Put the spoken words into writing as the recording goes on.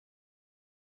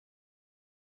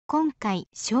今回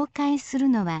紹介する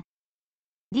のは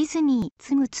ディズニー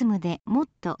ツムツムでもっ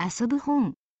と遊ぶ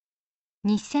本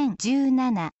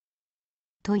2017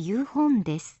という本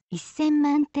です。1000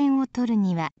万点を取る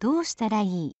にはどうしたら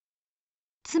いい？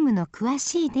ツムの詳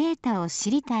しいデータを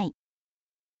知りたい。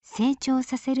成長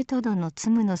させるとどのツ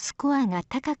ムのスコアが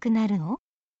高くなるの？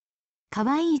か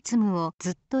わいいツムを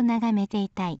ずっと眺めてい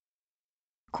たい。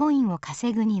コインを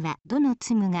稼ぐにはどの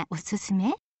ツムがおすす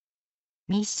め？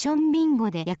ミッションビンゴ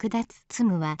で役立つツ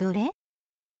ムはどれ？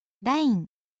 LINE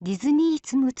ディズニー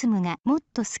ツムツムがもっ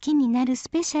と好きになるス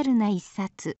ペシャルな一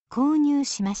冊購入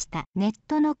しました。ネッ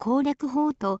トの攻略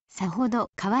法とさほど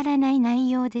変わらない内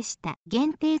容でした。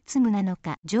限定ツムなの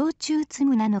か常駐ツ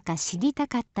ムなのか知りた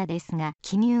かったですが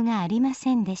記入がありま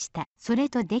せんでした。それ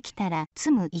とできたら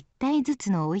ツム1体ず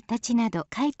つの生い立ちなど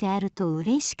書いてあると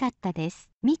嬉しかったです。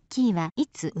ミッキーはい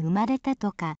つ生まれた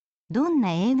とかどん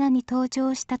な映画に登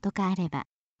場したとかあれば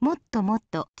もっともっ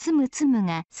とツムツム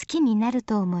が好きになる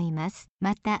と思います。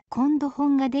また今度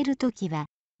本が出るときは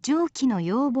上記の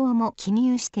要望も記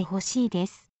入して欲しいで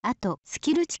す。あとス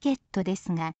キルチケットで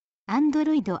すが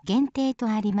Android 限定と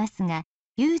ありますが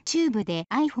YouTube で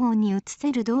iPhone に移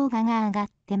せる動画が上がっ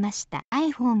てました。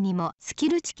iPhone にもスキ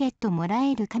ルチケットもら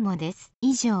えるかもです。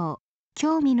以上。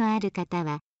興味のある方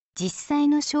は実際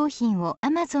の商品を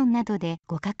Amazon などで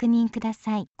ご確認くだ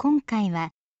さい。今回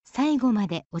は最後ま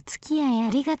でお付き合いあ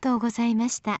りがとうございま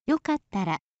した。よかった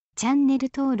らチャンネル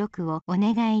登録をお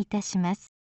願いいたします。